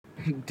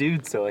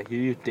Dude, so I hear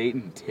you're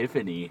dating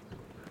Tiffany.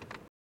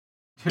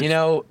 You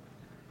know,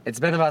 it's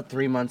been about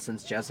 3 months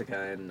since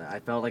Jessica, and I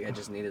felt like I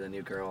just needed a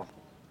new girl.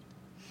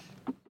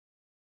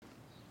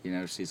 You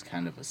know, she's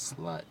kind of a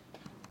slut.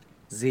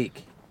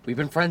 Zeke, we've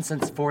been friends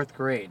since 4th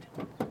grade.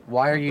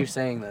 Why are you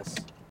saying this?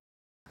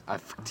 I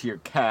fucked your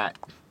cat.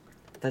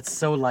 That's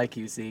so like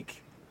you,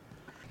 Zeke.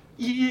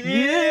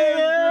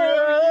 Yeah!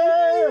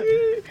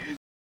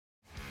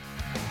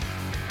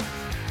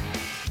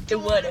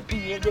 Don't wanna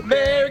be an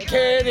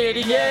American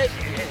idiot.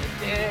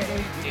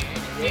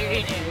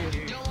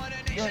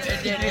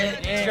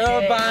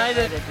 Go by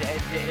the.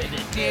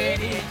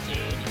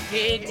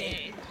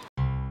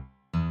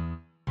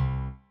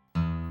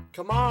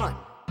 Come on.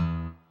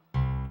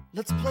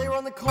 Let's play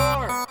around the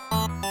car.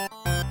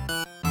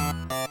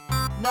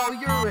 Now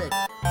you're it.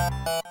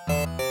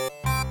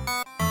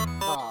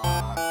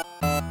 Aw.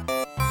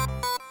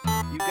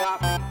 You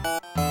got me.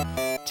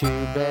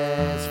 Two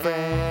best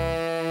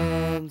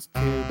friends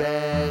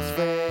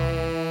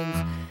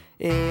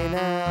in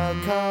a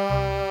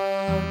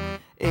car,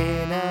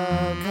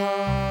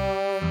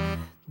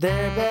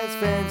 They're best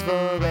friends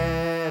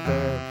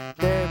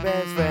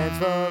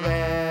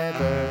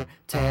forever,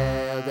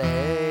 till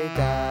they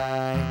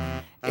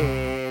die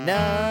in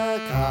a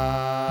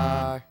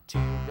car. Two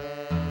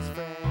best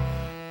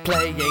friends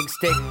playing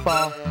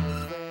stickball,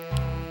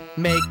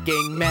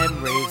 making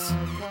memories,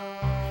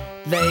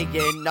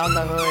 laying on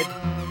the hood,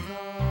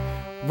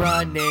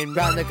 running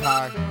round the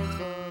car,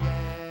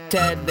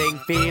 telling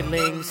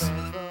feelings,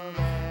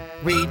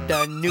 read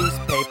the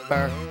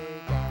newspaper,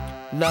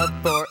 love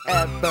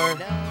forever.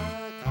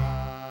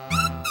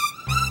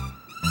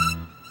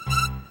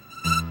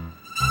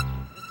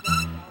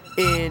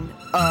 In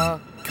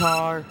a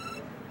car.